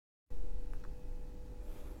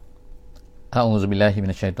A'udzubillahi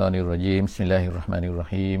minasyaitonirrajim.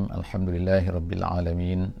 Bismillahirrahmanirrahim. Alhamdulillahirabbil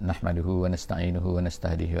alamin. Nahmaduhu wa nasta'inuhu wa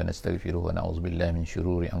nastahdihi wa nastaghfiruh wa na'udzubillahi min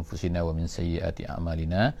syururi anfusina wa min sayyiati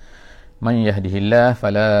a'malina. Man yahdihillahu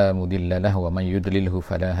fala mudilla lahu wa man yudlilhu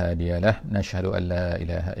fala hadiyalah. Nashhadu an la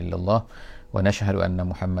ilaha illallah wa nashhadu anna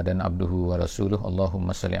Muhammadan abduhu wa rasuluh.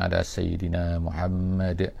 Allahumma salli ala sayyidina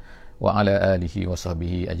Muhammad wa ala alihi wa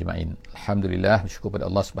sahbihi ajma'in. Alhamdulillah, bersyukur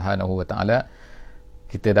pada Allah Subhanahu wa taala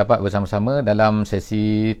kita dapat bersama-sama dalam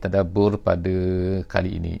sesi tadabbur pada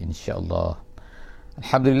kali ini, insya-Allah.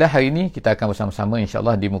 Alhamdulillah, hari ini kita akan bersama-sama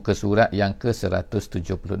insya-Allah di muka surat yang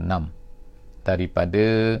ke-176 daripada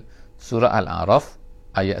surah Al-A'raf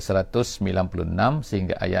ayat 196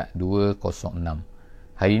 sehingga ayat 206.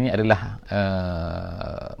 Hari ini adalah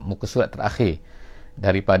muka surat terakhir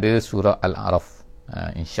daripada surah Al-A'raf.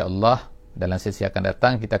 Insya-Allah dalam sesi akan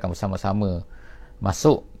datang kita akan bersama-sama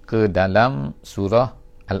masuk ke dalam surah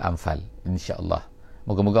Al-Anfal, insya-Allah.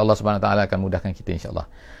 Moga-moga Allah Subhanahu Wa Taala akan mudahkan kita, insya-Allah.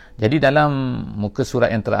 Jadi dalam muka surat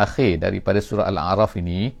yang terakhir daripada surah Al-A'raf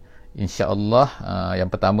ini, insya-Allah, yang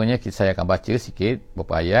pertamanya saya akan baca sikit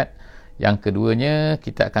beberapa ayat. Yang keduanya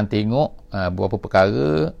kita akan tengok beberapa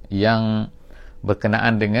perkara yang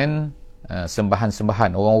berkenaan dengan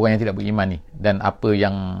sembahan-sembahan orang-orang yang tidak beriman ni, dan apa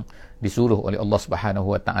yang disuruh oleh Allah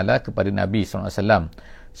Subhanahu Wa Taala kepada Nabi sallallahu alaihi wasallam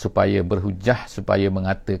supaya berhujah, supaya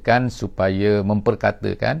mengatakan, supaya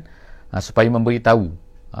memperkatakan, supaya memberitahu,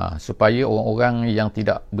 supaya orang-orang yang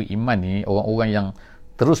tidak beriman ni, orang-orang yang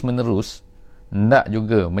terus-menerus hendak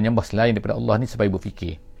juga menyembah selain daripada Allah ni, supaya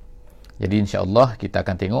berfikir. Jadi insya-Allah kita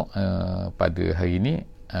akan tengok pada hari ini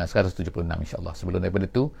 176 insya-Allah. Sebelum daripada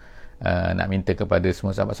tu nak minta kepada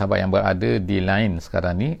semua sahabat-sahabat yang berada di line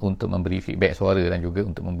sekarang ni untuk memberi feedback suara dan juga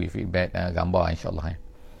untuk memberi feedback gambar, insya-Allah.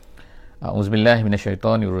 A'udzubillahi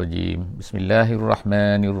minasyaitonirrajim.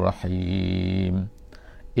 Bismillahirrahmanirrahim.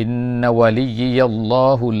 Inna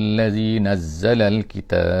waliyyallahu allazi nazzalal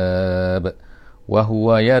kitab wa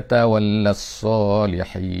huwa yatawallas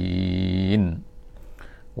salihin.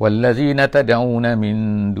 Wallazina tad'una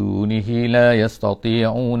min dunihi la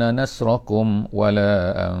yastati'una nasrakum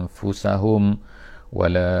wala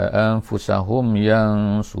anfusahum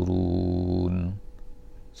yansurun.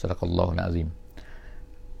 Sadaqallahul azim.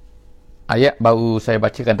 Ayat baru saya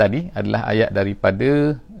bacakan tadi adalah ayat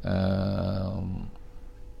daripada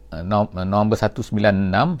nombor 196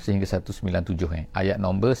 sehingga 197. Ayat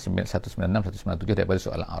nombor 196 197 daripada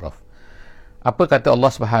surah Al-A'raf. Apa kata Allah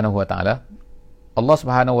Subhanahu Wa Taala? Allah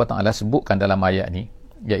Subhanahu Wa Taala sebutkan dalam ayat ni,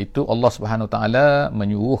 iaitu Allah Subhanahu Wa Taala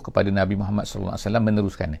menyuruh kepada Nabi Muhammad sallallahu alaihi wasallam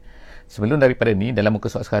meneruskan. Sebelum daripada ni, dalam muka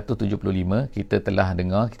surat 175 kita telah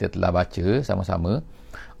dengar, kita telah baca sama-sama,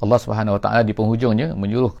 Allah Subhanahu Wa Taala di penghujungnya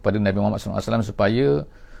menyuruh kepada Nabi Muhammad sallallahu alaihi wasallam supaya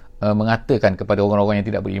mengatakan kepada orang-orang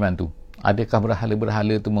yang tidak beriman tu, adakah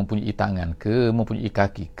berhala-berhala tu mempunyai tangan ke, mempunyai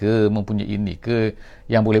kaki ke, mempunyai ini ke,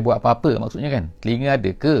 yang boleh buat apa-apa, maksudnya kan, telinga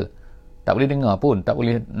ada ke, tak boleh dengar pun, tak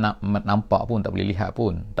boleh nampak pun, tak boleh lihat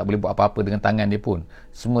pun, tak boleh buat apa-apa dengan tangan dia pun,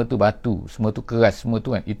 semua tu batu, semua tu keras, semua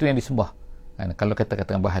tu kan, itu yang disembah kan? Kalau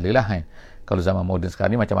kata-kata berhala lah kan. Kalau zaman moden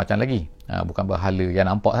sekarang ni macam-macam lagi, bukan berhala yang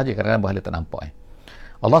nampak saja, kadang-kadang berhala tak nampak kan.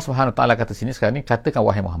 Allah Subhanahu Wa Taala kata sini sekarang ni, katakan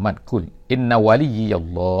wahai Muhammad, kul inna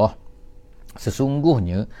waliyallah,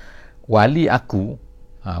 sesungguhnya wali aku,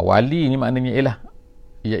 wali ni maknanya ialah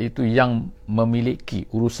iaitu yang memiliki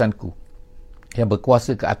urusanku, yang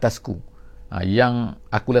berkuasa ke atasku, yang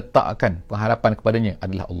aku letakkan pengharapan kepadanya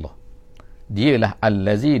adalah Allah. Dialah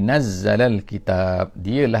allazi nazzalal kitab,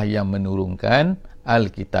 dialah yang menurunkan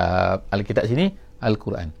al-kitab. Al-kitab sini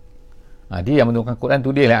Al-Quran. Dia yang menurunkan Quran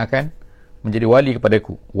tu, dia yang akan menjadi wali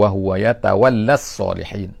kepadaku. Wa huwa yatawallas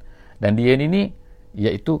salihin. Dan dia ni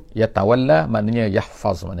iaitu yatawalla maknanya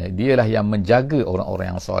yahfaz, maknanya dialah yang menjaga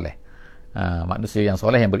orang-orang yang soleh. Manusia yang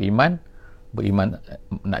soleh, yang beriman,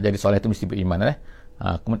 nak jadi soleh tu mesti beriman.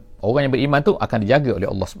 Orang yang beriman tu akan dijaga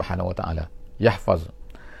oleh Allah Subhanahu Wa Taala, yahfaz.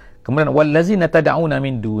 Kemudian wallazina tad'una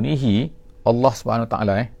min dunihi, Allah Subhanahu Wa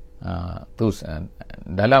Taala terus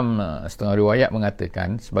dalam setengah riwayat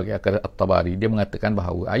mengatakan, sebagai akar At-Tabari, dia mengatakan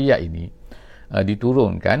bahawa ayat ini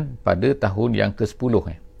diturunkan pada tahun yang ke-10,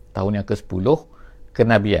 tahun yang ke-10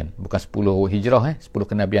 kenabian, bukan 10 hijrah, 10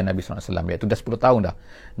 kenabian Nabi sallallahu alaihi wasallam, iaitu dah 10 tahun dah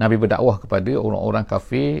Nabi berdakwah kepada orang-orang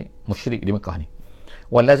kafir musyrik di Mekah ni.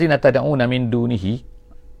 Wallazina tad'una min dunihi,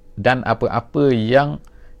 dan apa-apa yang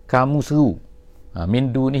kamu seru,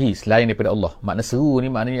 min dunihi, selain daripada Allah. Makna seru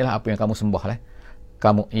ni maknanya ialah apa yang kamu sembah lah,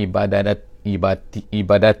 kamu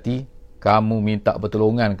ibadati, kamu minta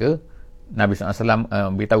pertolongan ke Nabi SAW,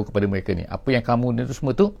 beritahu kepada mereka ni, apa yang kamu itu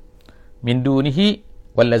semua tu, min dunihi,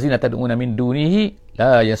 wallazina tad'una min dunihi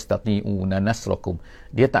la yastati'una nasrakum,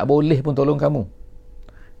 dia tak boleh pun tolong kamu.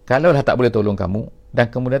 Kalaulah tak boleh tolong kamu,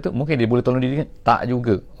 dan kemudian tu mungkin dia boleh tolong diri, tak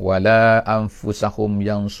juga. Wala anfusahum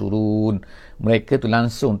yansurun. Mereka tu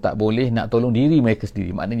langsung tak boleh nak tolong diri mereka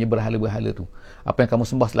sendiri. Maknanya berhala-berhala tu, apa yang kamu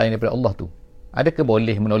sembah selain daripada Allah tu, adakah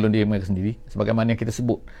boleh menolong diri mereka sendiri? Sebagaimana yang kita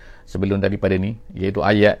sebut sebelum daripada ni, iaitu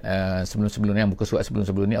ayat sebelum-sebelum ni, muka surat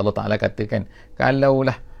sebelum-sebelum ni, Allah Ta'ala katakan,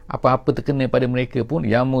 kalaulah apa-apa terkena pada mereka pun,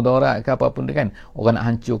 yang mudarat ke apa-apa kan, orang nak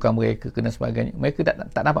hancurkan mereka dan sebagainya, mereka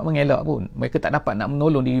tak dapat mengelak pun, mereka tak dapat nak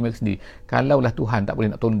menolong diri mereka sendiri. Kalaulah Tuhan tak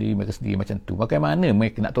boleh nak tolong diri mereka sendiri macam tu, bagaimana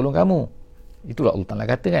mereka nak tolong kamu? Itulah Allah Ta'ala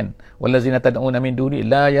kata kan, wallazina tad'una min duni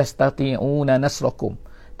la yastati'una nasrakum,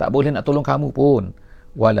 tak boleh nak tolong kamu pun,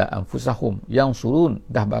 wala anfusahum yansurun,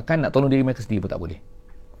 dah bahkan nak tolong diri mereka sendiri pun tak boleh.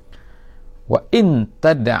 Wa in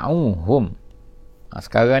tad'uhum,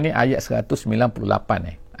 sekarang ni ayat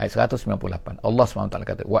 198 ayat 198, Allah SWT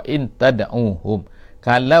kata, wa in tad'uhum,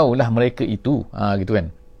 kalaulah mereka itu, gitu kan,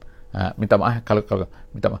 minta maaf kalau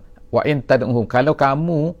minta maaf, wa in tad'uhum, kalau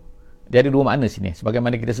kamu, dia ada dua makna sini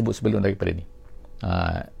sebagaimana kita sebut sebelum daripada ni.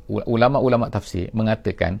 Ulama-ulama tafsir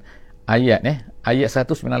mengatakan ayat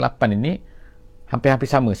 198 ini hampir-hampir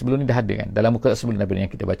sama, sebelum ni dah ada kan, dalam muka sebelum daripada yang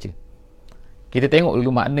kita baca. Kita tengok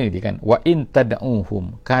dulu makna dia kan, wa in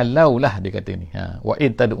tad'uhum, kalaulah, dia kata ni, wa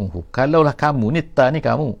in tad'uhum, kalaulah kamu ni, ta ni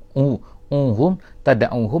kamu, uhum,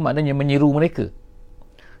 tad'uhum maknanya menyeru mereka,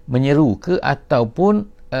 menyeru ke, ataupun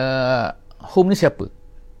hum ni siapa?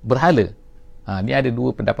 Berhala. Ni ada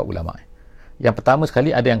dua pendapat ulama. Yang pertama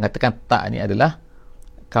sekali, ada yang katakan ta ni adalah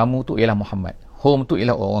kamu tu ialah Muhammad, hum tu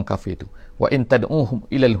ialah orang kafir tu. Wa in tad'uhum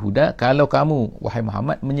ilal huda, kalau kamu wahai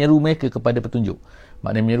Muhammad menyeru mereka kepada petunjuk,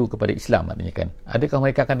 maknanya menyeru kepada Islam, maknanya kan, adakah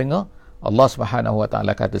mereka akan dengar? Allah Subhanahu wa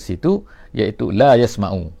taala kata situ, iaitu la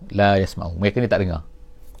yasma'u, mereka ni tak dengar.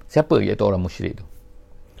 Siapa? Iaitu orang musyrik tu.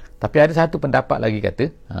 Tapi ada satu pendapat lagi kata,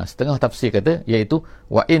 setengah tafsir kata, iaitu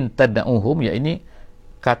wa in tad'uhum, iaitu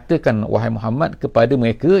katakan wahai Muhammad kepada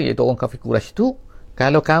mereka, iaitu orang kafir Quraisy tu,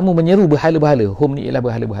 kalau kamu menyeru berhala-berhala, hum ni ialah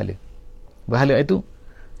berhala-berhala. Berhala itu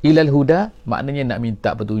ilal huda, maknanya nak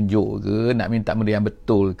minta petunjuk ke, nak minta benda yang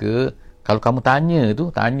betul ke. Kalau kamu tanya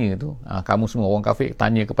tu, kamu semua orang kafir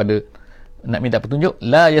tanya kepada, nak minta petunjuk,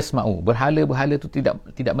 la yasma'u, berhala-berhala tu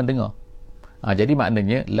tidak mendengar. Jadi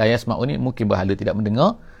maknanya la yasma'u ni mungkin berhala tidak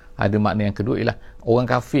mendengar. Ada makna yang kedua ialah orang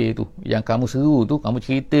kafir tu yang kamu seru tu, kamu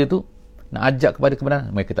cerita tu, nak ajak kepada kebenaran,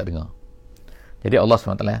 mereka tak dengar. Jadi Allah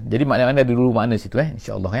SWT, jadi makna-makna ada dua makna situ,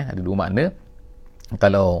 insya-Allah ada dua makna.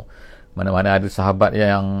 Kalau mana-mana ada sahabat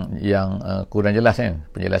yang kurang jelas kan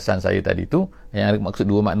penjelasan saya tadi tu, yang ada maksud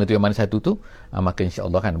dua makna tu yang mana satu tu, maka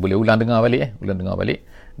insya-Allah kan boleh ulang dengar balik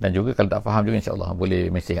dan juga kalau tak faham juga insya-Allah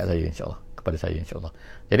boleh mesej kat saya, insya-Allah, kepada saya, insya-Allah.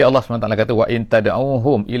 Jadi Allah SWT kata, wa in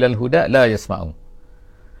tad'uhum ilal huda la yasma'u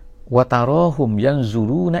wa tarahum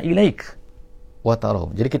yanzuruna ilaik. Wa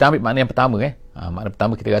tarahum, jadi kita ambil makna yang pertama makna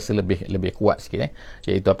pertama kita rasa lebih kuat sikit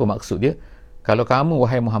iaitu apa maksud dia? Kalau kamu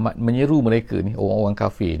wahai Muhammad menyeru mereka ni, orang-orang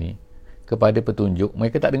kafir ni, kepada petunjuk,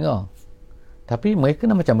 mereka tak dengar. Tapi mereka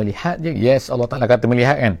nak macam melihat je. Yes, Allah Ta'ala kata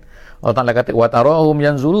melihat kan. Allah Ta'ala kata watarahum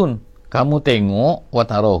yanzurun, kamu tengok,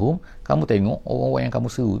 watarahum, kamu tengok orang-orang yang kamu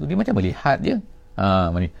seru tu, dia macam melihat je.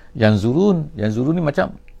 Yanzurun ni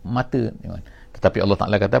macam mata. Tetapi Allah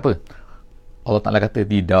Ta'ala kata apa? Allah Ta'ala kata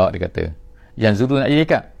tidak, dia kata yanzurun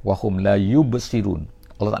ayyaka wa hum la yubsirun.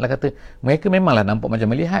 Allah Ta'ala kata mereka memanglah nampak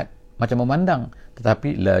macam melihat, macam memandang,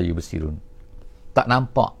 tetapi la yubsirun, tak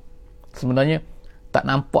nampak. Sebenarnya tak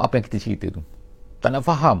nampak apa yang kita cerita tu, tak nak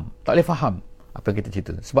faham, tak boleh faham apa yang kita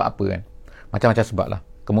cerita. Sebab apa kan? Macam-macam sebab lah.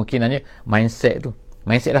 Kemungkinannya mindset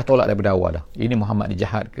dah tolak daripada awal dah. Ini Muhammad ni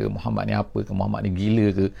jahat ke, Muhammad ni apa ke, Muhammad ni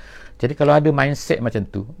gila ke. Jadi kalau ada mindset macam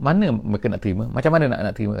tu, mana mereka nak terima? Macam mana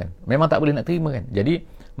nak terima kan? Memang tak boleh nak terima kan? Jadi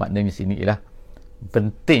maknanya sini ialah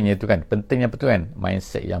pentingnya tu kan, pentingnya betul kan,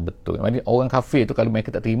 mindset yang betul. Maksudnya orang kafir tu kalau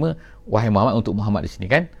mereka tak terima, wahai Muhammad, untuk Muhammad di sini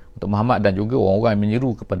kan, untuk Muhammad dan juga orang-orang yang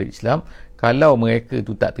menyeru kepada Islam, kalau mereka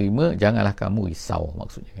tu tak terima, janganlah kamu risau,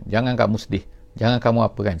 maksudnya kan? Jangan kamu sedih, jangan kamu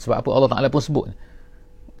apa kan. Sebab apa? Allah Ta'ala pun sebut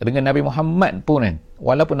dengan Nabi Muhammad pun kan,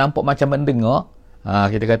 walaupun nampak macam mendengar,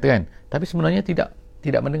 kita kata kan, tapi sebenarnya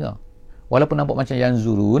tidak mendengar. Walaupun nampak macam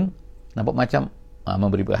yanzurun, nampak macam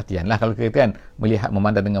memberi perhatian lah kalau kita kan, melihat,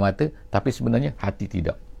 memandang dengan mata, tapi sebenarnya hati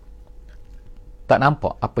tidak, tak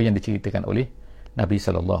nampak apa yang diceritakan oleh Nabi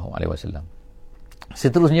SAW.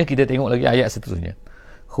 Seterusnya kita tengok lagi ayat seterusnya,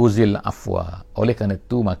 khuzil afwa, oleh kerana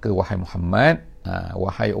itu maka wahai Muhammad,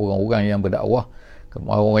 wahai orang-orang yang berdakwah,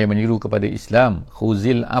 orang-orang yang menyeru kepada Islam,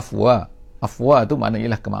 khuzil afwa. Afwa tu maknanya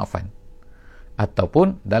ialah kemaafan,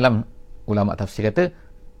 ataupun dalam ulama tafsir kata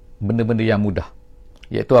benda-benda yang mudah.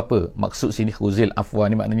 Iaitu apa? Maksud sini khuzil afwa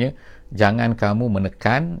ni maknanya jangan kamu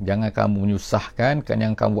menekan, jangan kamu menyusahkan,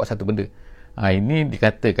 jangan kamu buat satu benda Ini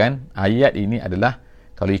dikatakan ayat ini adalah,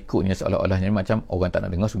 kalau ikutnya seolah-olahnya macam orang tak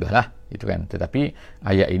nak dengar, sudahlah, itu kan. Tetapi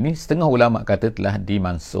ayat ini setengah ulama kata telah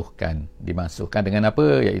dimansuhkan dengan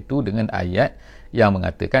apa? Iaitu dengan ayat yang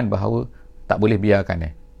mengatakan bahawa tak boleh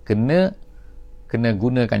biarkan, kena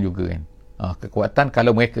gunakan juga kan. Kekuatan,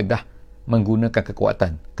 kalau mereka dah menggunakan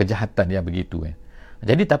kekuatan kejahatan yang begitu kan.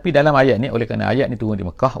 Jadi tapi dalam ayat ni, oleh kerana ayat ni turun di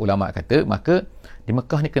Mekah, ulama kata maka di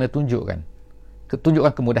Mekah ni kena tunjukkan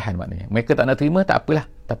kemudahan. Maknanya mereka tak nak terima, tak apalah,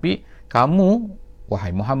 tapi kamu, wahai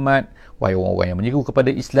Muhammad, wahai orang-orang yang menyeru kepada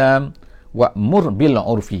Islam, wa'mur bil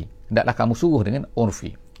urfi, hendaklah kamu suruh dengan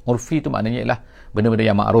urfi. Urfi tu maknanya ialah benda-benda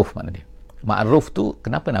yang ma'ruf. Maknanya ma'ruf tu,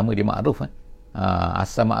 kenapa nama dia ma'ruf?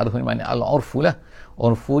 Asal ma'ruf ni maknanya al-urfu lah.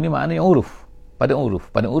 Urfu ni maknanya uruf. Pada uruf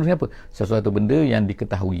ni apa? Sesuatu benda yang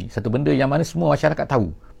diketahui, satu benda yang mana semua masyarakat tahu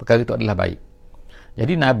perkara itu adalah baik.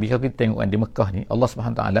 Jadi Nabi, kalau kita tengok di Mekah ni, Allah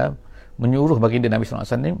SWT menyuruh baginda Nabi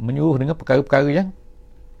SAW menyuruh dengan perkara-perkara yang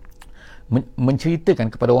menceritakan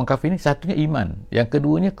kepada orang kafir ni, satunya iman, yang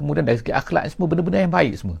keduanya kemudian dari segi akhlak, semua benda-benda yang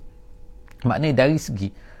baik semua. Maknanya dari segi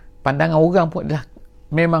pandangan orang pun adalah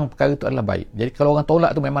memang perkara itu adalah baik. Jadi kalau orang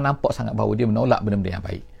tolak tu memang nampak sangat bahawa dia menolak benda-benda yang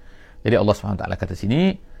baik. Jadi Allah SWT kata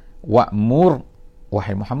sini, wa'mur,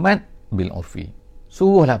 wahai Muhammad, bil urfi,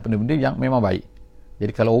 suruhlah benda-benda yang memang baik.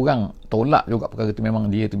 Jadi kalau orang tolak juga perkara itu, memang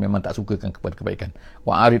dia tu memang tak sukakan kepada kebaikan.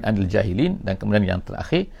 Wa'arid anil jahilin, dan kemudian yang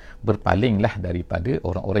terakhir, berpalinglah daripada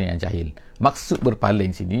orang-orang yang jahil. Maksud berpaling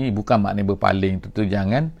sini bukan makna berpaling tu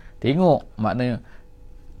jangan tengok makna,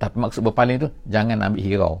 tapi maksud berpaling tu jangan ambil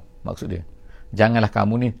hirau. Maksud dia, janganlah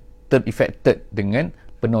kamu ni ter-affected dengan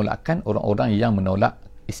penolakan orang-orang yang menolak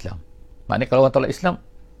Islam. Maknanya kalau orang tolak Islam,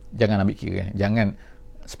 jangan ambil kira, jangan,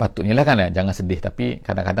 sepatutnya lah kan, jangan sedih. Tapi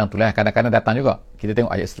kadang-kadang tu lah, kadang-kadang datang juga. Kita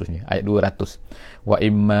tengok ayat seterusnya, ayat 200, wa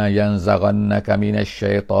imma yanzaghannaka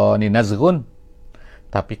minasyaitani nazghun,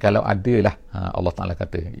 tapi kalau adalah, Allah Ta'ala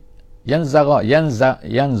kata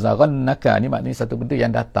yanzaghannaka ni maknanya satu benda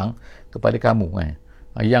yang datang kepada kamu,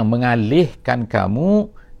 yang mengalihkan kamu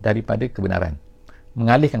daripada kebenaran,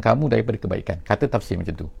 mengalihkan kamu daripada kebaikan. Kata tafsir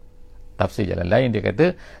macam tu. Tafsir jalan lain dia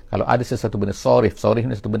kata, kalau ada sesuatu benda sorif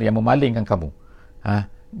ni satu benda yang memalingkan kamu.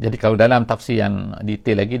 Jadi kalau dalam tafsir yang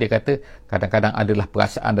detail lagi, dia kata kadang-kadang adalah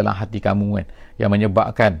perasaan dalam hati kamu kan, yang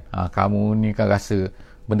menyebabkan kamu ni kan rasa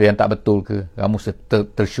benda yang tak betul ke, kamu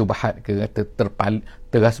tersyubhat ke,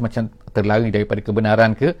 terasa macam terlari daripada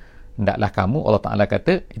kebenaran ke, hendaklah kamu, Allah Ta'ala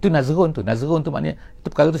kata, itu nazrun tu maknanya itu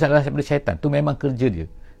perkara tu adalah daripada syaitan. Tu memang kerja dia.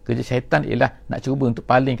 Kerja syaitan ialah nak cuba untuk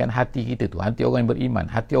palingkan hati kita tu, hati orang yang beriman,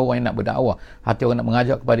 hati orang yang nak berdakwah, hati orang nak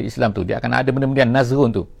mengajak kepada Islam tu. Dia akan ada benda-benda yang nazrun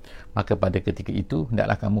tu. Maka pada ketika itu,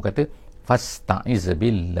 hendaklah kamu kata fasta'iz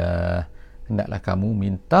billah, hendaklah kamu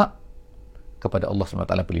minta kepada Allah SWT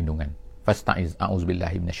perlindungan. Fasta'iz,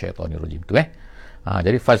 a'udzubillahi minasyaitonirrajim tu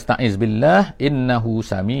jadi fasta'iz billah innahu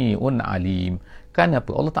sami'un alim. Kenapa?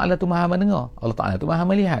 Allah Ta'ala tu maha mendengar, Allah Ta'ala tu maha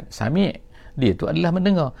melihat. Sami', dia tu adalah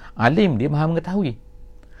mendengar. Alim, dia maha mengetahui.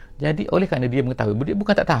 Jadi oleh kerana dia mengetahui, dia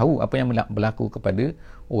bukan tak tahu apa yang berlaku kepada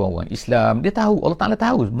orang-orang Islam. Dia tahu, Allah Ta'ala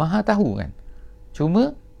tahu, maha tahu kan.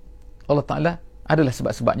 Cuma Allah Ta'ala adalah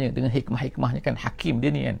sebab-sebabnya dengan hikmah-hikmahnya kan, hakim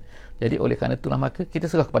dia ni kan. Jadi oleh kerana itulah maka kita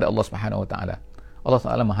serah kepada Allah Subhanahu Wa Ta'ala. Allah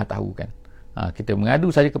Ta'ala maha tahu kan. Kita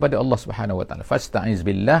mengadu saja kepada Allah Subhanahu Wa Ta'ala. Fasta'iz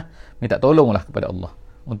billah, minta tolonglah kepada Allah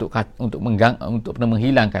untuk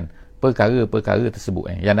menghilangkan perkara-perkara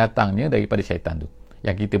tersebut yang datangnya daripada syaitan tu.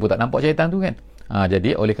 Yang kita pun tak nampak syaitan tu kan.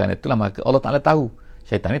 Jadi oleh kerana itulah maka Allah Ta'ala tahu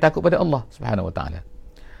syaitan ni takut pada Allah Subhanahu Wa Ta'ala.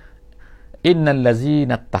 Innal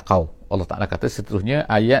ladzina taqaw, Allah Ta'ala kata seterusnya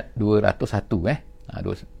ayat 201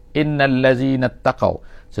 Innal ladzina taqaw,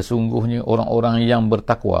 sesungguhnya orang-orang yang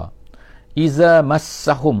bertakwa, iza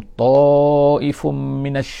massahum ta'ifum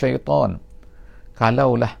minasyaitan,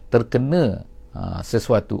 kalaulah terkena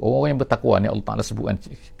sesuatu, orang yang bertakwa ni Allah Ta'ala sebutkan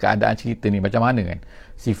keadaan cerita ni macam mana kan,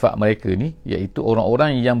 sifat mereka ni, iaitu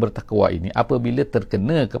orang-orang yang bertakwa ini apabila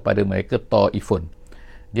terkena kepada mereka ta'ifun.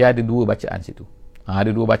 Dia ada dua bacaan situ, ada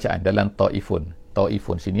dua bacaan dalam ta'ifun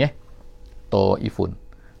sini ta'ifun.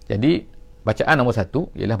 Jadi bacaan nombor satu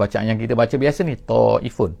ialah bacaan yang kita baca biasa ni,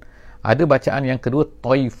 ta'ifun. Ada bacaan yang kedua,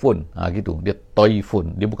 ta'ifun, gitu, dia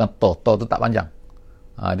ta'ifun, dia bukan ta tu tak panjang,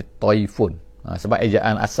 dia ta'ifun. Sebab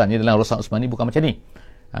ejaan asalnya dalam Rasam Usmani bukan macam ni.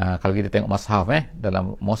 Kalau kita tengok mushaf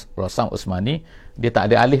dalam Rasam Usmani, dia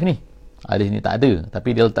tak ada alif ni tak ada,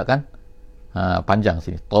 tapi dia letakkan panjang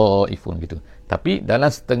sini, ta'ifun gitu. Tapi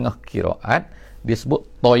dalam setengah qiraat dia sebut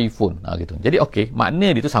ta'ifun, gitu. Jadi okey,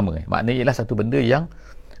 makna dia tu sama. Makna ialah satu benda yang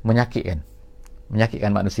menyakitkan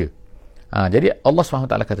manusia. Jadi Allah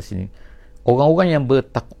SWT kata sini, orang-orang yang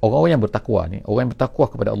bertakwa ni, orang yang bertakwa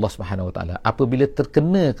kepada Allah SWT, apabila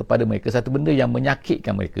terkena kepada mereka satu benda yang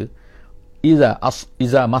menyakitkan mereka,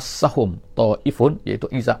 iza massahum taifun, iaitu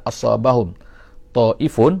iza asabahum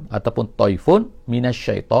taifun ataupun taifun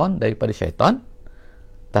minasyaitan, daripada syaitan,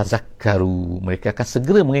 tazakkaru, mereka akan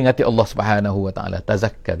segera mengingati Allah Subhanahu wa taala.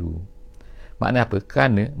 Tazakkaru makna apa?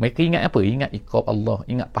 Kerana mereka ingat apa? Ingat iqab Allah,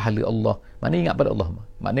 ingat pahala Allah. Makna ingat pada Allah.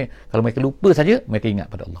 Makna kalau mereka lupa saja, mereka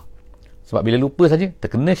ingat pada Allah. Sebab bila lupa saja,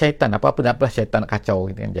 terkena syaitan, apa-apa syaitan nak kacau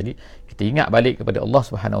kita kan. Jadi kita ingat balik kepada Allah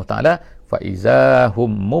Subhanahu wa taala, fa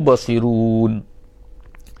izahum mubsirun.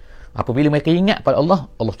 Apabila mereka ingat pada Allah,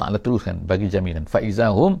 Allah Taala teruskan bagi jaminan. Fa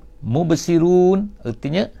izahum mubsirun,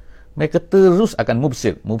 artinya mereka terus akan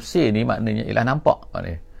mubsir. Mubsir ni maknanya ialah nampak,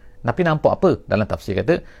 maknanya. Tapi nampak apa? Dalam tafsir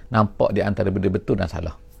kata nampak di antara benda betul dan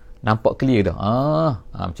salah. Nampak clear dah.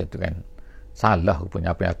 Macam tu kan. Salah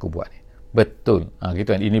rupanya apa yang aku buat ni. Betul.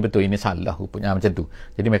 Gitu kan. Ini betul, ini salah rupanya. Macam tu.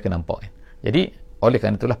 Jadi mereka nampak kan. Jadi oleh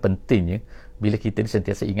kerana itulah pentingnya bila kita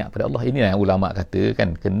sentiasa ingat pada Allah. Inilah yang ulama kata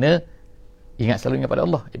kan, kena selalu ingat pada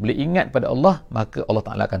Allah. Bila ingat pada Allah, maka Allah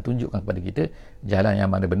Ta'ala akan tunjukkan kepada kita jalan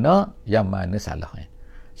yang mana benar, yang mana salah.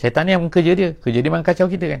 Syaitan ni yang kerja dia memang kacau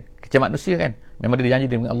kita kan, kacau manusia kan. Memang dia janji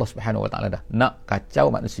dengan Allah Subhanahu Wa Ta'ala dah, nak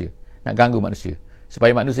kacau manusia, nak ganggu manusia, supaya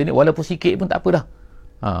manusia ni walaupun sikit pun tak apa dah.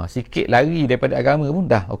 Sikit lari daripada agama pun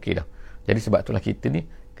dah okey dah. Jadi sebab itulah kita ni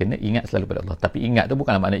kena ingat selalu pada Allah. Tapi ingat tu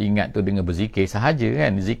bukan makna ingat tu dengan berzikir sahaja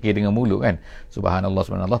kan, zikir dengan mulut kan, subhanallah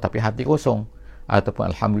subhanallah, tapi hati kosong.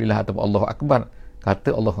 Ataupun alhamdulillah, ataupun Allahu Akbar.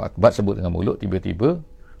 Kata Allahu Akbar sebut dengan mulut, tiba-tiba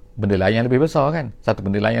benda lain yang lebih besar kan, satu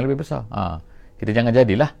benda lain yang lebih besar. Kita jangan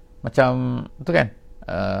jadilah macam tu kan,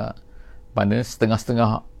 mana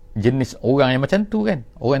setengah-setengah jenis orang yang macam tu kan.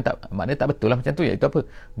 Orang tak, maknanya tak betul lah macam tu. Iaitu apa?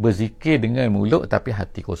 Berzikir dengan mulut tapi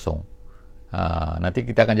hati kosong. Nanti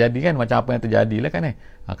kita akan jadi kan macam apa yang terjadi lah kan.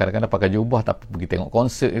 Kadang-kadang pakai jubah tapi pergi tengok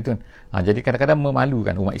konsert itu kan. Jadi kadang-kadang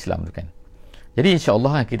memalukan umat Islam tu kan. Jadi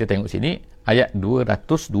insyaAllah kita tengok sini ayat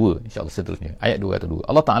 202, insyaAllah seterusnya ayat 202.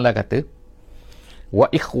 Allah Ta'ala kata wa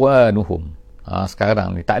ikhwanuhum.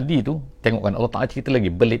 Sekarang ni tadi tu tengokkan Allah Ta'ala cerita lagi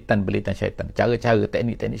belitan-belitan syaitan, cara-cara,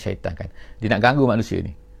 teknik-teknik syaitan kan, dia nak ganggu manusia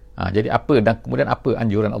ni. Jadi apa, dan kemudian apa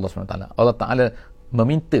anjuran Allah SWT? Allah Ta'ala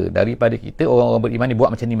meminta daripada kita orang-orang beriman ni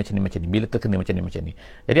buat macam ni, macam ni, macam ni, bila terkena macam ni, macam ni.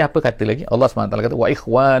 Jadi apa kata lagi? Allah SWT kata wa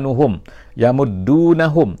ikhwanuhum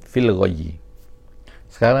yamuddunahum fil ghayyi.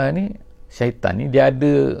 Sekarang ni syaitan ni dia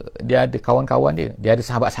ada kawan-kawan dia ada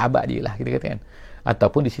sahabat-sahabat dia lah kita kata kan.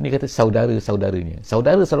 Ataupun di sini kata saudara-saudaranya.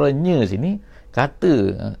 Saudara-saudaranya sini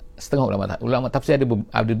kata setengah ulama tafsir ada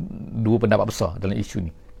dua pendapat besar dalam isu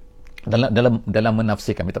ni. Dalam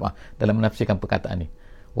menafsirkan, minta maaf, dalam menafsirkan perkataan ni.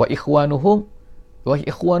 Wa ikhwanuhum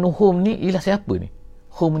ni ialah siapa ni?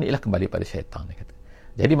 Hum ni ialah kembali pada syaitan dia kata.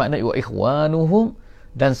 Jadi makna wa ikhwanuhum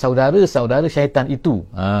dan saudara-saudara syaitan itu.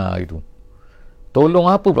 Itu.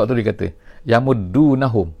 Tolong apa pula tu dia kata?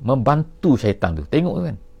 Yamuddunahum, membantu syaitan tu. Tengok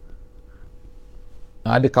kan.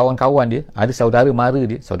 Ada kawan-kawan dia, ada saudara mara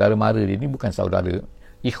dia. Saudara mara dia ni bukan saudara.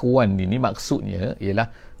 Ikhwan ni maksudnya ialah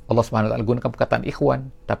Allah SWT gunakan perkataan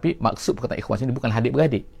ikhwan, tapi maksud perkataan ikhwan sini bukan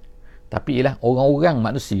adik-beradik, tapi ialah orang-orang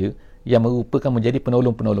manusia yang merupakan menjadi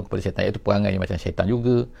penolong-penolong kepada syaitan, iaitu perangai macam syaitan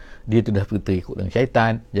juga. Dia tu dah terikut dengan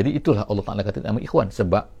syaitan. Jadi itulah Allah Ta'ala kata nama ikhwan.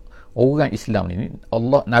 Sebab orang Islam ni,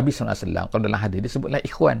 Allah, Nabi SAW kalau dalam hadis dia sebutlah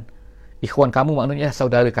ikhwan. Ikhwan kamu maknanya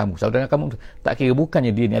saudara kamu. Saudara kamu tak kira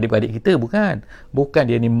bukannya dia ni adik-beradik kita, bukan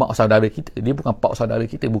dia ni mak saudara kita, dia bukan pak saudara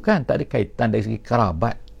kita, bukan, tak ada kaitan dari segi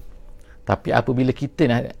kerabat. Tapi apabila kita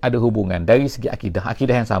ada hubungan dari segi akidah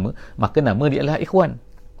yang sama, maka nama dia adalah ikhwan.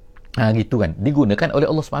 Gitu kan, digunakan oleh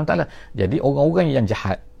Allah SWT. Jadi orang-orang yang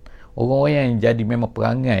jahat, orang-orang yang jadi memang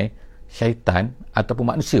perangai syaitan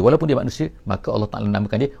ataupun manusia, walaupun dia manusia, maka Allah Ta'ala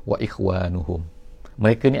namakan dia wa ikhwanuhum.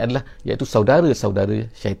 Mereka ni adalah iaitu saudara-saudara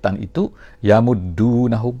syaitan itu,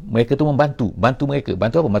 yamuddunahum, mereka tu bantu mereka.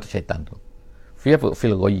 Bantu apa? Bantu syaitan tu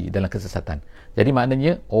fil ghayyi, dalam kesesatan. Jadi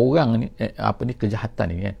maknanya orang ni kejahatan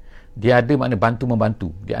ni kan, dia ada makna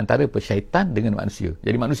bantu-membantu di antara syaitan dengan manusia.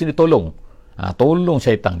 Jadi manusia ni tolong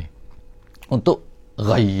syaitan ni untuk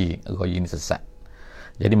ghayyi ni sesat.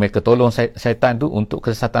 Jadi mereka tolong syaitan tu untuk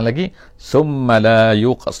kesesatan lagi. Summa la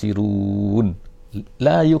yuqsirun.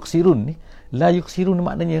 La yuqsirun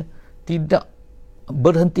maknanya tidak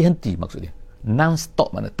berhenti-henti, maksudnya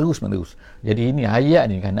non-stop, makna terus-menerus. Jadi ini ayat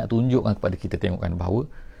ni kan nak tunjukkan kepada kita, tengokkan bahawa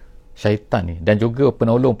syaitan ni dan juga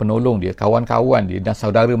penolong-penolong dia, kawan-kawan dia dan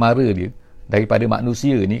saudara mara dia daripada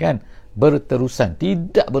manusia ni kan, berterusan,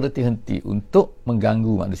 tidak berhenti-henti untuk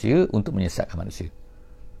mengganggu manusia, untuk menyesatkan manusia.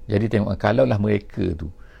 Jadi tengok, kalaulah mereka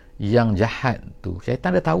tu yang jahat tu,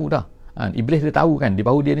 syaitan dah tahu dah, iblis dia tahu kan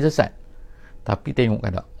bahawa dia ni sesat, tapi tengok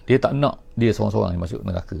kan tak, dia tak nak dia seorang-seorang yang masuk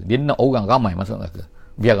neraka, dia nak orang ramai masuk neraka,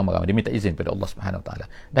 biar ramai-ramai, dia minta izin pada Allah Subhanahu Wa Taala.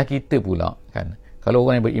 Dan kita pula kan, Kalau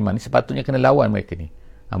orang yang beriman ni sepatutnya kena lawan mereka ni.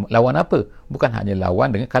 Lawan apa? Bukan hanya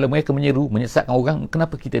lawan dengan kalau mereka menyeru, menyesatkan orang,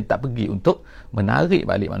 kenapa kita tak pergi untuk menarik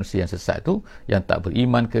balik manusia yang sesat tu, yang tak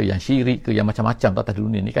beriman ke, yang syirik ke, yang macam-macam atas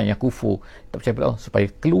dunia ni kan, yang kufur, tak percaya pada Allah, supaya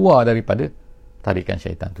keluar daripada tarikan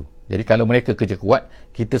syaitan tu. Jadi kalau mereka kerja kuat,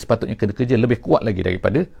 kita sepatutnya kena kerja lebih kuat lagi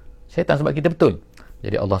daripada syaitan, sebab kita betul.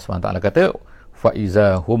 Jadi Allah SWT kata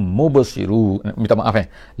فَإِذَا هُمْ مُبْصِرُونَ, minta maaf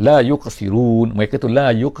la yuqsirun, mereka tu la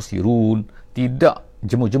yuqsirun, tidak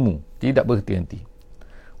jemu-jemu, tidak berhenti-henti.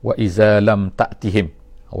 وَإِذَا لَمْ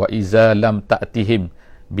تَأْتِهِمْ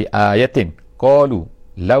بِآيَةٍ قَالُوا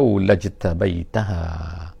لَوْ لَجْتَبَيْتَهَا.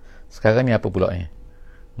 Sekarang ni apa pula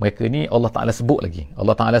mereka ni Allah Ta'ala sebut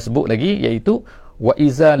lagi, iaitu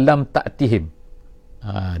وَإِذَا لَمْ تَأْتِهِمْ.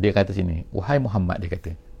 Dia kata sini, wahai Muhammad, dia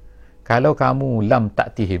kata, kalau kamu lam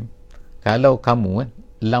ta'tihim, lam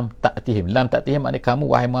ta'tihim maknanya kamu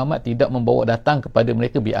wahai Muhammad tidak membawa datang kepada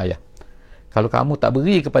mereka biayah. Kalau kamu tak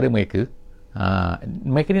beri kepada mereka,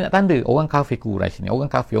 mereka ni nak tanda. Orang kafir Quraisy ni,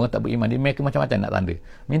 orang kafir, orang tak beriman ni, mereka macam-macam nak tanda.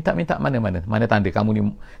 Minta mana tanda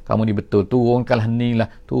kamu ni betul, turunkanlah ni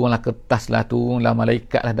lah, turunlah kertas lah, turunlah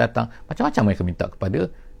malaikat lah datang. Macam-macam mereka minta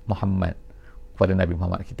kepada Muhammad, kepada Nabi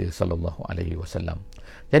Muhammad kita sallallahu alaihi wasallam.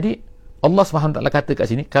 Jadi Allah SWT kata kat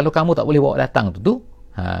sini, kalau kamu tak boleh bawa datang tu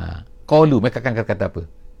qalu, mereka akan kata apa?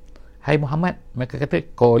 Hai Muhammad, mereka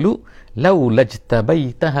kata qalu law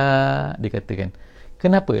lajtabaitaha. Dia katakan,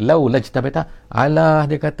 kenapa law lajtabaitaha? Alah,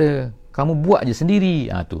 dia kata, kamu buat je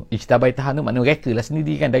sendiri. Tu ijtabaitaha tu makna reka lah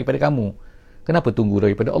sendiri kan daripada kamu. Kenapa tunggu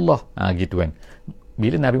daripada Allah? Gitu kan.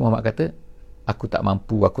 Bila Nabi Muhammad kata, aku tak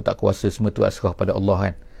mampu, aku tak kuasa, semua tu asrah pada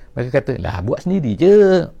Allah kan, mereka kata, lah buat sendiri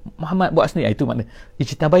je Muhammad, buat sendiri. Itu makna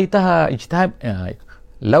ijtabaitaha,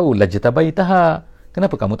 law lajtabaitaha,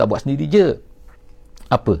 kenapa kamu tak buat sendiri je?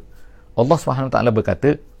 Apa? Allah SWT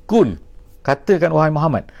berkata, kul, katakan wahai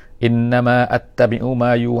Muhammad, innama attabi'u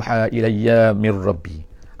ma yuha ilayya min rabbi.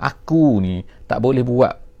 Aku ni tak boleh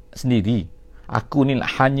buat sendiri. Aku ni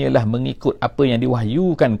hanyalah mengikut apa yang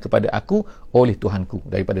diwahyukan kepada aku oleh Tuhanku,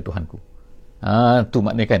 daripada Tuhanku. Tu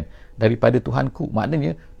maknanya kan, daripada Tuhanku.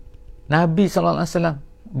 Maknanya Nabi SAW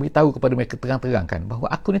beritahu kepada mereka terang-terang kan,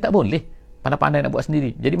 bahawa aku ni tak boleh pandai-pandai nak buat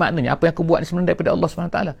sendiri. Jadi maknanya apa yang aku buat ni sebenarnya daripada Allah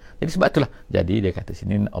SWT. Jadi sebab itulah, jadi dia kata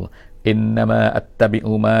sini Allah, innama attabi'u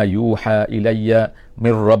ma yuha ilayya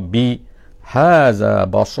min rabbi haza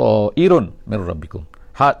basairun min rabbikum.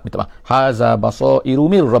 Haza basairu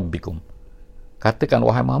min rabbikum. Katakan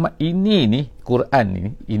wahai Muhammad, ini ni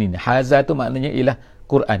Quran ini haza tu maknanya ialah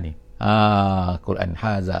Quran ni. Quran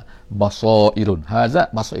haza basairun, haza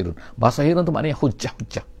basairun. Basairun tu maknanya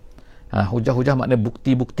hujah-hujah. Hujah-hujah maknanya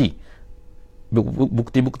bukti-bukti.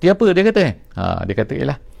 Bukti-bukti apa dia kata? Dia kata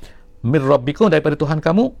ialah mir rabbikum, daripada Tuhan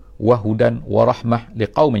kamu, wa hudan wa rahmah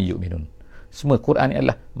liqaumin yu'minun. Semua Quran ni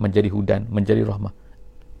adalah menjadi hudan, menjadi rahmah.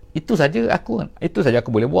 Itu saja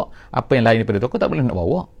aku boleh buat. Apa yang lain daripada tu aku tak boleh nak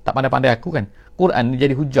bawa. Tak pandai-pandai aku kan. Quran ni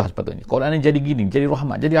jadi hujah sepatutnya. Quran ni jadi gini, jadi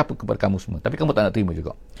rahmat, jadi apa kepada kamu semua. Tapi kamu tak nak terima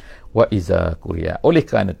juga. Wa iza quri'a, oleh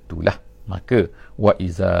kerana itulah maka wa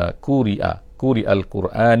iza quri'al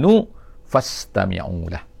Qur'anu fastami'u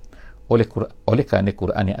lah. Oleh kerana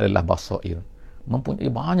Quran ni adalah basair,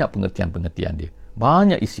 mempunyai banyak pengertian-pengertian dia,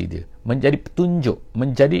 banyak isi dia, menjadi petunjuk,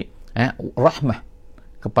 menjadi rahmah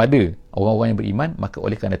kepada orang-orang yang beriman. Maka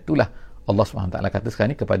oleh kerana itulah Allah SWT kata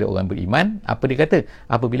sekarang ni kepada orang beriman, apa dia kata?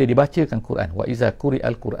 Apabila dibacakan Quran, wa iza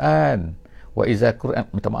quri'al Quran, wa iza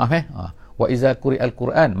Quran, minta maaf wa iza quri'al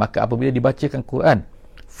Quran, maka apabila dibacakan Quran,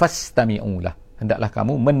 fastami'u lah, hendaklah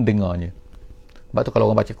kamu mendengarnya. Sebab tu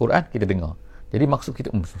kalau orang baca Quran, kita dengar. Jadi maksud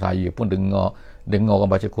kita, saya pun dengar orang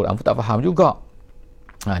baca Quran pun tak faham juga.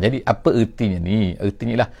 Jadi apa ertinya ni?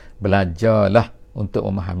 Ertinya lah, belajarlah untuk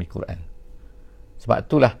memahami Quran. Sebab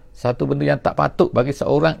itulah satu benda yang tak patut bagi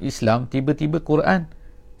seorang Islam, tiba-tiba Quran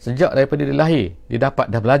sejak daripada dia lahir, dia dapat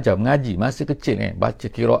dah belajar mengaji masa kecil baca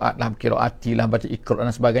qiraat lah, qiraati lah, baca Iqra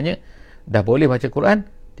dan sebagainya, dah boleh baca Quran,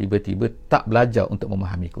 tiba-tiba tak belajar untuk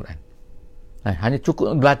memahami Quran. Hanya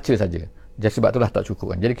cukup baca saja. Jadi sebab itulah tak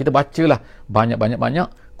cukup kan. Jadi kita bacalah banyak.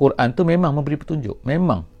 Quran tu memang memberi petunjuk,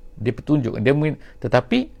 memang dia petunjuk dia,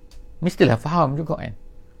 tetapi mestilah faham juga kan.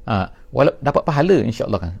 Walau dapat pahala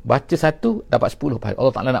insya-Allah kan. Baca satu dapat 10 pahala.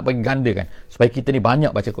 Allah Taala nak bagi ganda kan, supaya kita ni banyak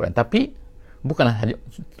baca Quran. Tapi bukanlah saja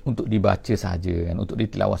untuk dibaca saja kan, untuk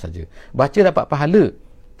ditilawah saja. Baca dapat pahala,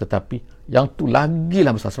 tetapi yang tu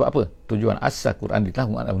lagilah besar. Sebab apa? Tujuan asal Quran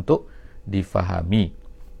adalah untuk difahami.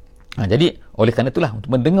 Jadi oleh kerana itulah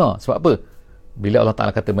untuk mendengar. Sebab apa? Bila Allah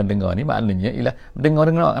Ta'ala kata mendengar ni, maknanya ialah dengar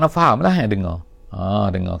kena faham lah yang dengar.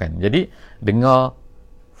 Dengar kan. Jadi dengar,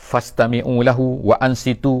 fastami'u lahu wa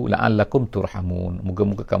ansitu la'allakum turhamun.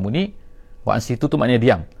 Moga-moga kamu ni, wa ansitu tu maknanya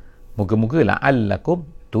diam. Moga-moga la'allakum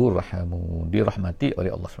turhamun, dirahmati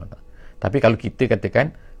oleh Allah SWT. Tapi kalau kita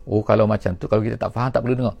katakan, kalau macam tu, kalau kita tak faham, tak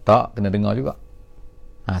perlu dengar. Tak, kena dengar juga.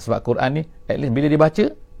 Sebab Quran ni, at least bila dibaca,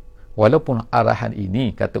 walaupun arahan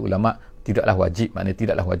ini, kata ulama, tidaklah wajib, maknanya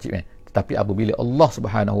tidaklah wajib. Tetapi apabila Allah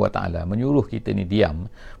Subhanahu Wa Taala menyuruh kita ni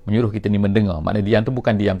diam, menyuruh kita ni mendengar, maknanya diam tu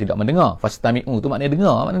bukan diam tidak mendengar. Fastami'u tu maknanya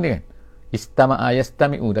dengar, maknanya kan. Istama'a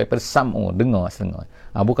yastami'u, daripada sam'u, dengar.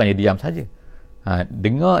 Bukannya diam saja.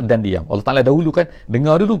 Dengar dan diam. Allah Ta'ala dahulu kan,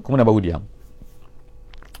 dengar dulu, kemudian baru diam.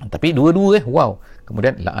 Tapi dua-dua wow.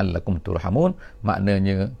 Kemudian la'allakum turhamun,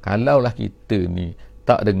 maknanya kalaulah kita ni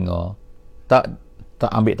tak dengar, tak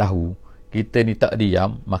ambil tahu, kita ni tak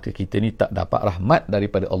diam, maka kita ni tak dapat rahmat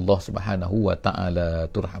daripada Allah Subhanahu Wa Taala.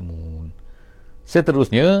 Turhamun.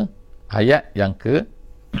 Seterusnya ayat yang ke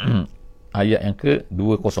ayat yang ke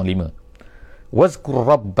 205. Wazkur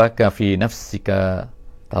rabbaka fi nafsika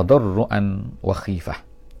tadarruan wa khifah.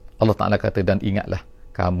 Allah Ta'ala kata, dan ingatlah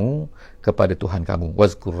kamu kepada Tuhan kamu.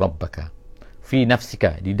 Wazkur rabbaka fi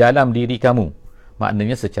nafsika, di dalam diri kamu.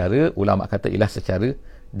 Maknanya secara, ulama kata ialah secara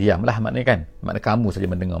diamlah, maknanya kan. Maknanya kamu saja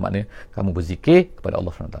mendengar, maknanya kamu berzikir kepada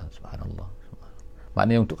Allah SWT. Subhanallah.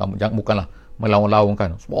 Maknanya untuk kamu, jangan, bukanlah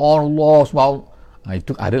melawan-lawankan. Subhanallah.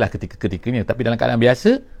 Itu adalah ketika-ketikanya. Tapi dalam keadaan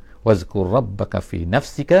biasa, wazkur rabbaka fi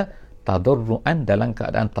nafsika tadarruan, dalam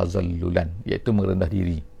keadaan tazallulan, iaitu merendah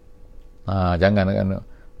diri. Jangan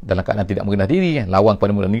dalam keadaan tidak merendah diri kan. Lawan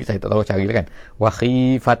kepada merendah diri, saya tak tahu carilah kan. Wa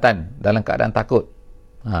khifatan, dalam keadaan takut.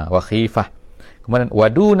 Wa khifah. Kemudian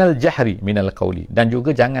wadunal jahri minal qawli, dan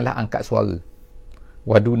juga janganlah angkat suara.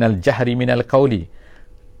 Wadunal jahri minal qawli,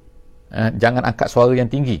 jangan angkat suara yang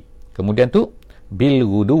tinggi. Kemudian tu bil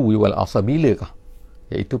ghuduwi wal asal, bilakah?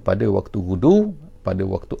 Iaitu pada waktu ghudu, pada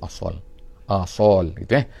waktu asal. Asal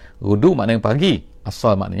gitu Ghudu maknanya pagi,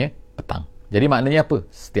 asal maknanya petang. Jadi maknanya apa?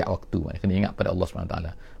 Setiap waktu, maknanya kena ingat pada Allah SWT.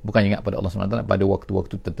 Bukan ingat pada Allah SWT pada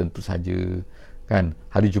waktu-waktu tertentu saja kan.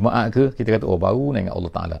 Hari Jumaat ke, kita kata baru nak ingat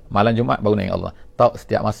Allah Ta'ala. Malam Jumaat baru nak ingat Allah. Tak,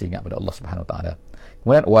 setiap masa ingat pada Allah Subhanahu Ta'ala.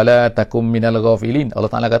 Kemudian wala takum minal ghafilin.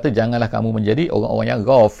 Allah Ta'ala kata, janganlah kamu menjadi orang-orang yang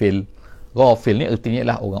ghafil. Ghafil ni artinya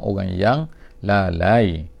ialah orang-orang yang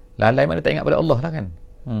lalai. Lalai maknanya tak ingat pada Allah lah kan.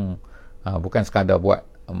 Bukan sekadar buat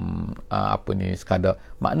sekadar.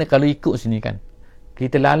 Makna kalau ikut sini kan,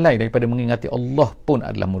 kita lalai daripada mengingati Allah pun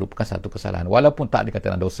adalah merupakan satu kesalahan. Walaupun tak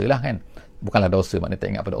dikatakan dosa lah kan. Bukanlah dosa maknanya tak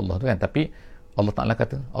ingat pada Allah tu kan. Tapi Allah Ta'ala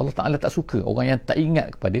kata, Allah Ta'ala tak suka orang yang tak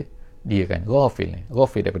ingat kepada dia kan.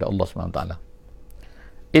 Ghafil daripada Allah SWT.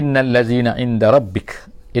 Innal lazina inda rabbik,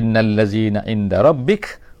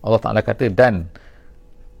 Allah Ta'ala kata, dan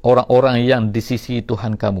orang-orang yang di sisi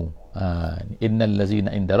Tuhan kamu. Innal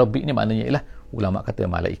lazina inda rabbik ni maknanya ialah, ulama kata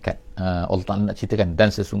malaikat. Allah Ta'ala nak ceritakan,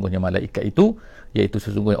 dan sesungguhnya malaikat itu, iaitu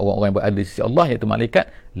sesungguhnya orang-orang yang berada di sisi Allah, iaitu malaikat,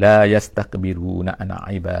 la yastakbiruna an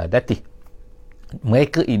ibadatih.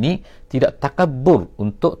 Mereka ini tidak takabbur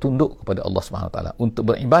untuk tunduk kepada Allah SWT, untuk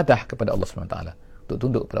beribadah kepada Allah SWT, untuk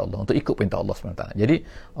tunduk kepada Allah, untuk ikut perintah Allah SWT. Jadi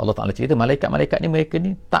Allah Ta'ala cerita malaikat-malaikat ni, mereka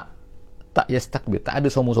ni tak yastakbir, tak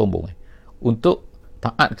ada sombong-sombong untuk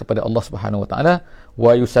taat kepada Allah Subhanahu Wa Ta'ala.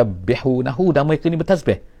 Wa yusabbihunahu, dan mereka ni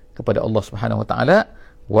bertasbih kepada Allah Subhanahu Wa Ta'ala.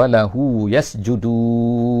 Walahu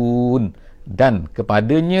yasjudun, dan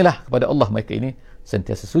kepadanya lah, kepada Allah mereka ini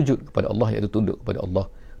sentiasa sujud kepada Allah, iaitu tunduk kepada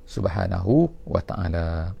Allah Subhanahu Wa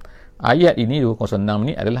Ta'ala. Ayat ini 206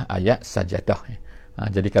 ni adalah ayat sajadah.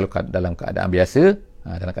 Jadi kalau dalam keadaan biasa,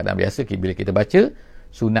 bila kita baca,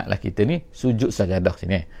 sunatlah kita ni sujud sajadah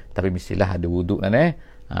sini. Tapi mestilah ada wuduk dan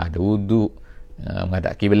ada wuduk,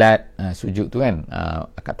 menghadap kiblat, sujud tu kan,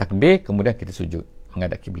 akad takbir, kemudian kita sujud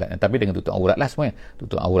menghadap kiblat. Tapi dengan tutup aurat lah semuanya.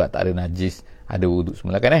 Tutup aurat, tak ada najis, ada wuduk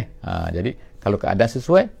semula kan jadi kalau keadaan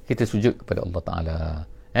sesuai, kita sujud kepada Allah Ta'ala.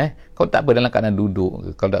 Kalau tak apa dalam keadaan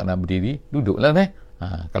duduk, kalau tak nak berdiri, duduklah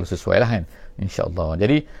kalau sesuai lah kan, insyaAllah.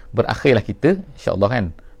 Jadi berakhirlah kita insyaAllah kan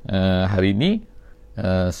hari ini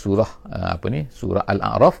surah surah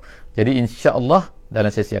Al-A'raf. Jadi insyaAllah dalam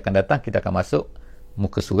sesi akan datang kita akan masuk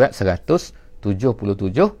muka surat 177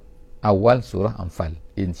 awal surah Anfal,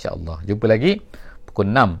 insyaAllah. Jumpa lagi pukul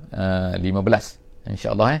 6.15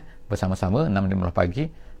 insyaAllah bersama-sama 6.15 pagi,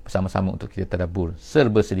 bersama-sama untuk kita tadabbur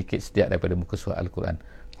serba sedikit setiap daripada muka surat Al-Quran.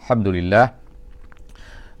 Alhamdulillah.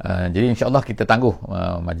 Jadi insyaAllah kita tangguh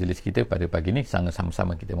majlis kita pada pagi ni,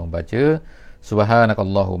 sama-sama kita membaca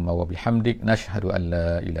subhanakallahumma wa bihamdik nashhadu an la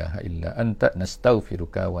ilaha illa anta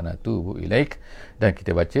nastaghfiruka wa natubu ilaik. Dan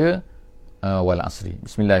kita baca wal asri,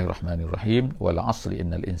 bismillahirrahmanirrahim, wal asri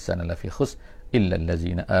innal insana lafi khusr illa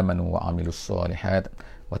allazina amanu wa amilus solihat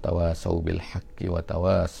wa tawasaw bil haqqi wa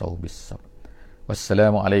tawasaw bis sabr.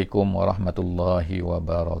 Wassalamualaikum warahmatullahi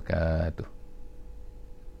wabarakatuh.